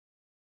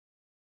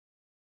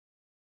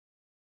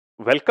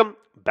Welcome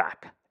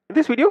back. In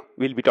this video,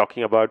 we'll be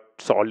talking about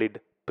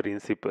solid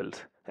principles.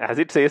 As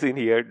it says in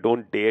here,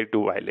 don't dare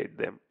to violate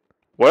them.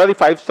 What are the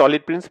 5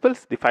 solid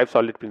principles? The 5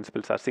 solid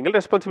principles are single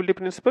responsibility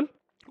principle,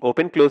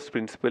 open closed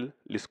principle,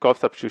 Liskov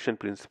substitution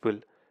principle,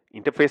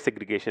 interface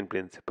segregation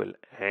principle,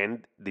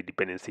 and the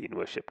dependency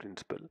inversion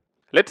principle.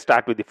 Let's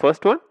start with the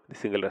first one, the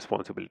single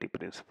responsibility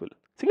principle.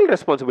 Single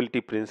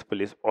responsibility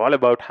principle is all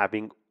about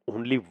having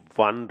only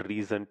one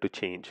reason to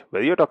change.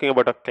 Whether you're talking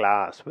about a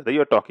class, whether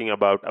you're talking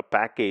about a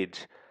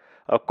package,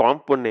 a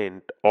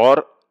component,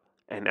 or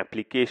an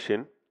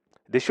application,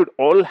 they should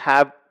all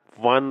have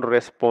one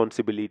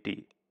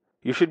responsibility.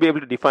 You should be able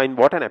to define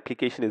what an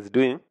application is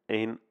doing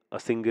in a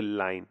single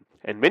line.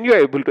 And when you are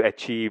able to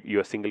achieve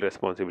your single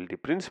responsibility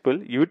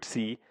principle, you would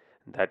see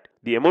that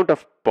the amount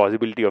of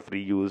possibility of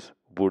reuse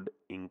would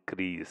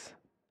increase.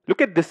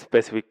 Look at this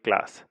specific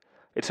class.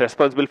 It's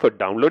responsible for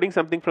downloading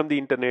something from the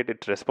internet,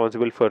 it's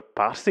responsible for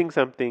parsing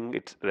something,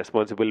 it's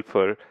responsible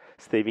for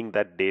saving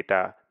that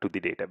data to the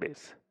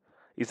database.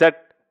 Is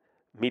that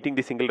meeting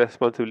the single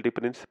responsibility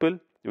principle?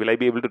 Will I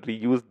be able to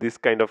reuse this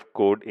kind of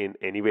code in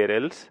anywhere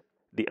else?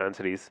 The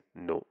answer is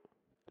no.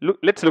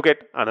 Let's look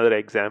at another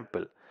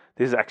example.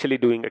 This is actually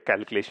doing a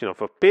calculation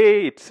of a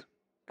pay, it's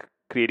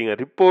creating a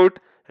report,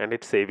 and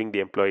it's saving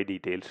the employee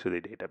details to the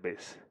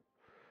database.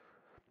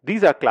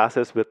 These are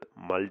classes with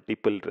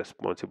multiple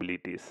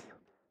responsibilities.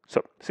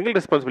 So, single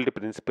responsibility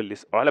principle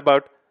is all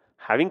about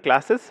having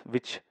classes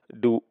which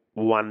do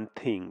one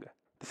thing.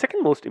 The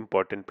second most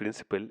important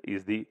principle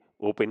is the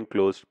open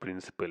closed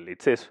principle.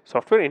 It says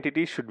software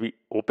entities should be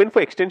open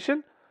for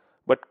extension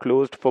but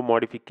closed for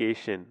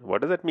modification.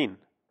 What does that mean?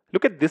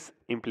 Look at this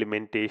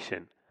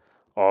implementation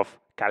of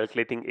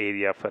calculating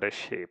area for a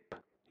shape.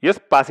 You're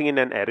passing in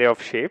an array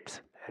of shapes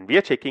and we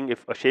are checking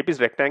if a shape is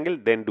rectangle,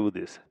 then do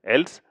this,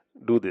 else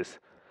do this.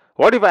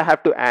 What if I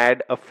have to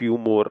add a few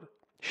more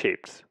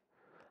shapes?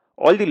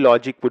 All the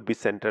logic would be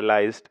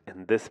centralized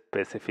in this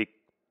specific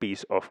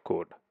piece of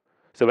code.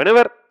 So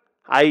whenever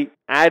I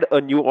add a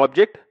new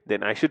object,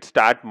 then I should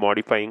start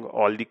modifying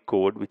all the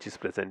code which is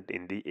present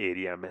in the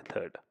area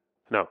method.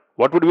 Now,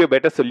 what would be a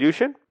better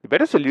solution? The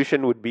better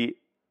solution would be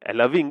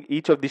allowing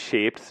each of the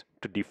shapes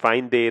to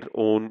define their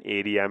own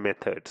area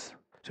methods.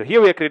 So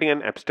here we are creating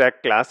an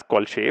abstract class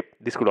called shape.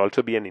 This could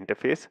also be an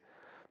interface.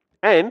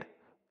 And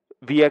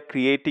we are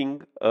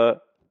creating a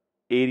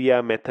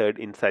area method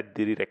inside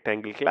the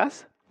rectangle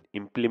class,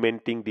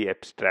 implementing the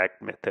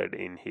abstract method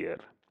in here.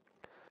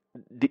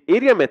 The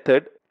area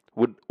method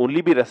would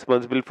only be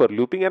responsible for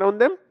looping around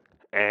them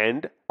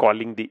and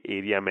calling the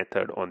area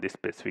method on this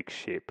specific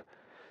shape.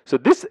 So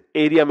this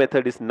area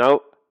method is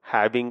now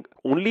having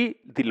only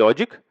the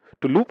logic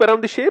to loop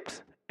around the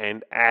shapes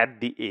and add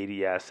the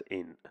areas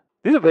in.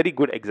 This is a very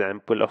good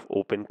example of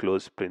open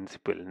close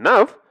principle.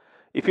 Now,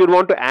 if you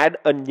want to add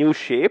a new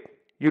shape,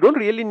 you don't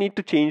really need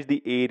to change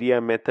the area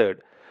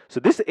method. So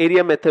this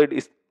area method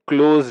is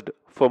closed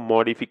for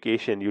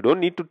modification. You don't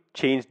need to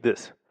change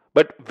this.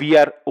 But we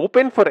are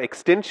open for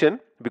extension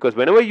because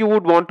whenever you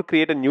would want to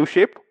create a new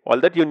shape, all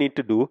that you need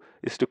to do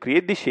is to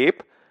create the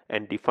shape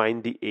and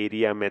define the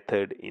area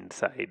method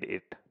inside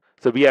it.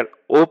 So we are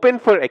open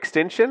for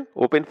extension,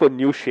 open for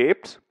new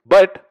shapes,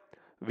 but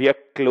we are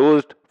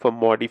closed for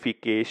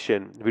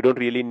modification. We don't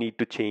really need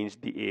to change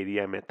the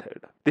area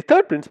method. The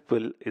third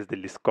principle is the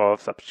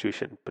Liskov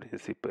substitution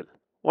principle.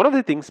 One of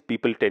the things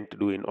people tend to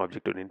do in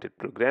object-oriented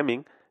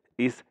programming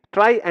is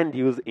try and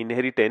use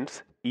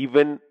inheritance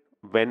even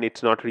when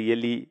it's not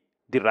really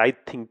the right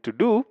thing to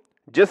do,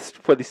 just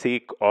for the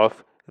sake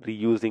of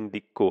reusing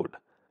the code.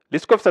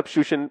 Liskov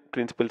substitution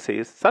principle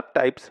says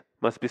subtypes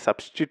must be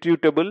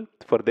substitutable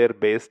for their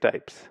base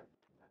types.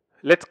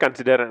 Let's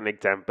consider an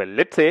example.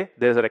 Let's say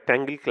there's a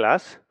rectangle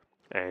class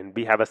and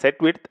we have a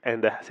set width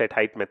and the set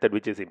height method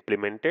which is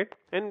implemented,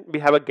 and we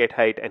have a get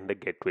height and the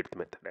get width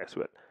method as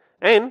well.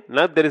 And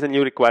now there is a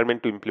new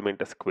requirement to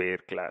implement a square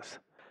class.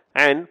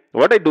 And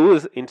what I do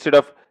is, instead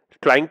of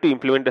trying to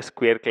implement a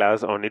square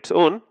class on its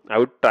own, I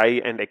would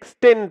try and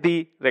extend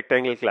the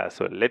rectangle class.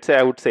 So let's say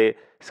I would say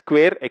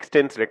square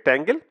extends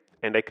rectangle,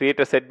 and I create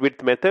a set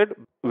width method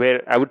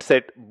where I would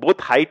set both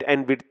height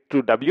and width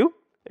to W,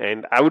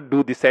 and I would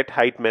do the set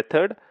height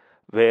method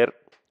where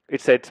it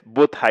sets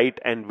both height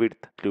and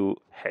width to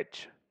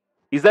H.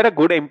 Is that a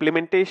good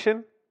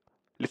implementation?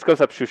 Liskov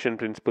substitution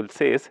principle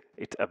says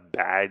it's a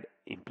bad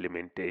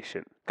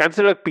implementation.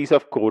 Consider a piece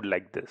of code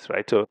like this,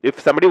 right? So if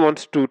somebody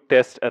wants to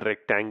test a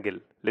rectangle,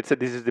 let's say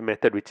this is the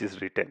method which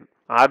is written,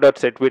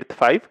 r.setWidth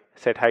 5,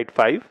 set height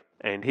 5,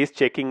 and he's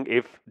checking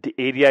if the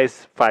area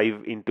is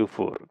 5 into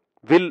 4.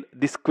 Will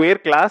the square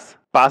class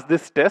pass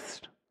this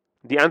test?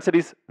 The answer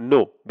is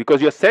no,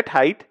 because your set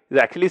height is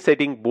actually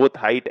setting both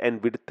height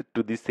and width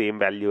to the same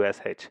value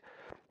as H.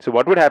 So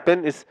what would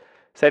happen is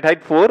set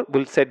height 4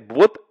 will set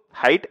both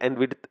height and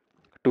width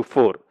to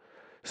 4.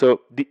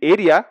 So the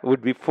area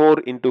would be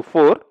 4 into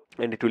 4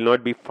 and it will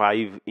not be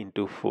 5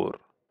 into 4.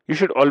 You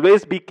should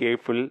always be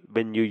careful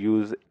when you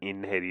use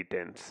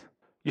inheritance.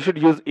 You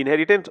should use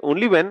inheritance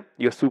only when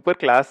your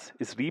superclass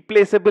is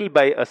replaceable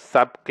by a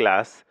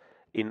subclass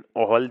in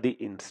all the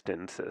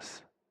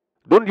instances.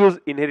 Don't use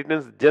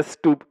inheritance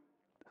just to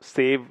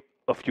save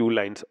a few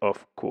lines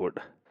of code.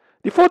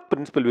 The fourth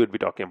principle we will be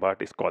talking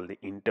about is called the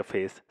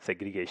interface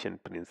segregation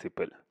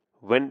principle.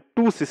 When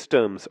two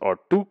systems or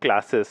two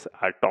classes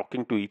are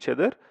talking to each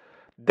other,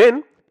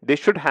 then they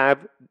should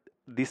have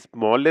the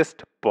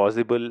smallest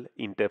possible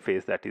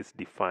interface that is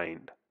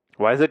defined.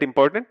 Why is it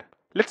important?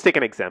 Let's take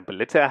an example.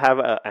 Let's say I have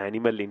an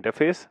animal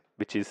interface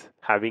which is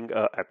having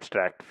an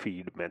abstract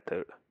feed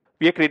method.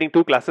 We are creating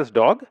two classes,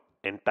 dog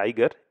and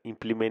tiger.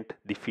 Implement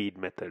the feed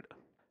method.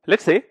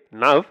 Let's say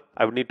now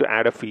I would need to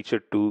add a feature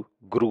to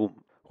groom.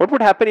 What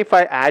would happen if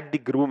I add the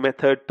groom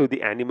method to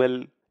the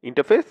animal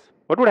interface?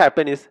 What would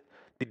happen is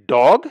the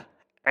dog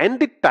and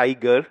the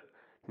tiger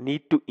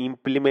need to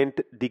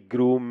implement the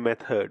groom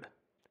method.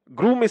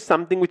 Groom is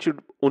something which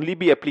should only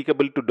be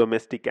applicable to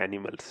domestic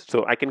animals.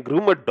 So I can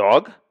groom a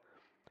dog,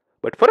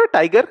 but for a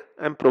tiger,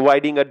 I'm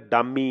providing a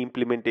dummy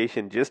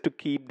implementation just to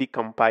keep the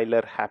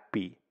compiler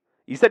happy.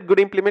 Is that good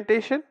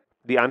implementation?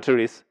 The answer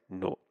is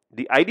no.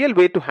 The ideal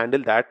way to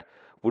handle that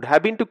would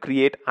have been to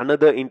create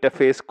another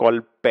interface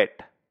called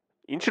pet.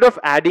 Instead of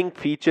adding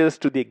features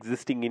to the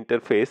existing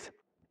interface,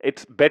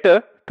 it's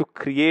better to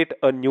create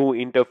a new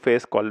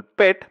interface called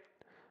pet,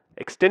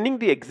 extending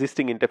the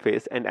existing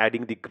interface and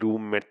adding the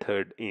groom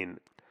method in.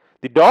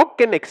 The dog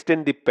can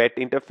extend the pet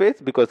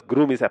interface because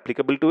groom is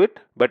applicable to it,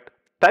 but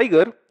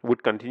tiger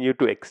would continue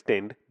to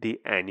extend the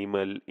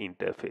animal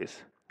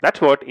interface.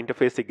 That's what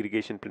interface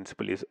segregation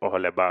principle is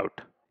all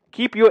about.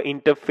 Keep your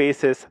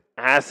interfaces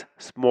as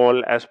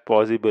small as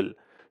possible.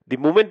 The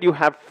moment you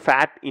have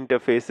fat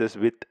interfaces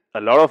with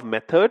a lot of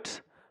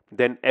methods,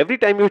 then every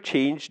time you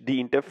change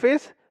the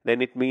interface,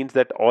 then it means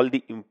that all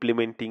the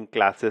implementing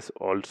classes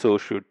also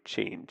should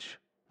change.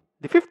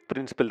 The fifth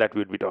principle that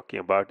we'll be talking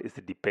about is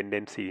the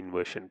dependency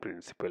inversion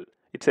principle.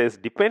 It says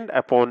depend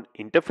upon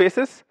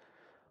interfaces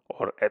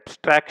or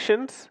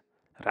abstractions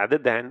rather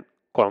than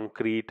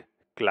concrete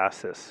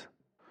classes.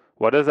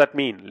 What does that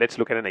mean? Let's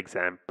look at an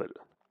example.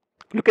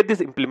 Look at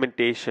this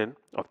implementation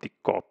of the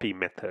copy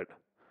method.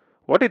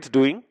 What it's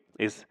doing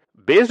is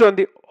based on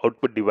the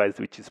output device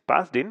which is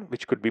passed in,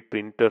 which could be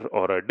printer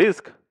or a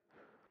disk,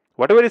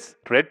 whatever is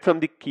read from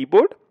the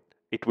keyboard,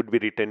 it would be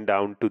written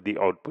down to the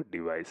output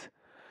device.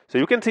 So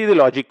you can see the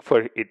logic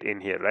for it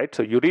in here, right?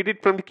 So you read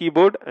it from the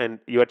keyboard and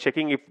you are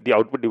checking if the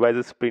output device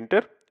is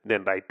printer,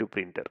 then write to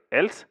printer,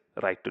 else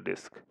write to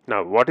disk.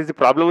 Now what is the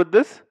problem with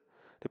this?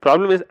 The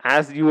problem is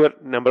as your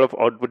number of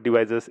output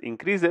devices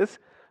increases,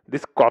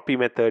 this copy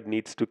method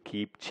needs to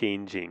keep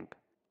changing.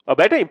 A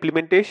better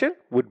implementation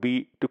would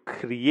be to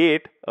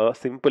create a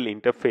simple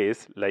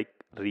interface like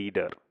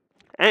reader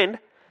and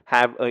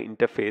have an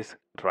interface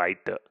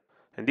writer.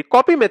 And the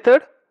copy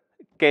method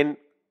can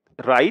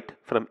write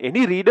from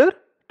any reader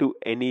to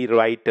any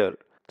writer.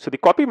 So the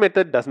copy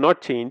method does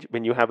not change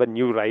when you have a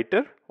new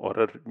writer or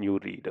a new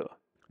reader.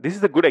 This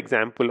is a good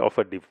example of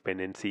a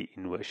dependency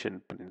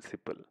inversion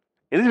principle.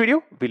 In this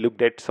video, we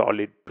looked at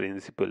solid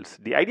principles.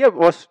 The idea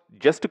was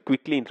just to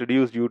quickly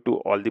introduce you to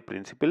all the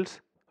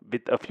principles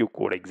with a few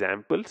code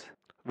examples.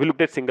 We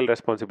looked at single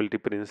responsibility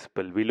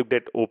principle, we looked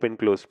at open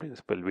close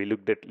principle, we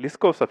looked at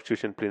Liskov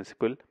substitution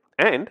principle,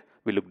 and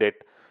we looked at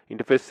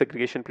interface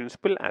segregation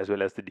principle as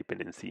well as the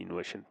dependency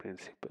inversion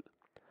principle.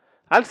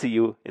 I'll see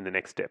you in the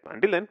next step.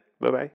 Until then, bye bye.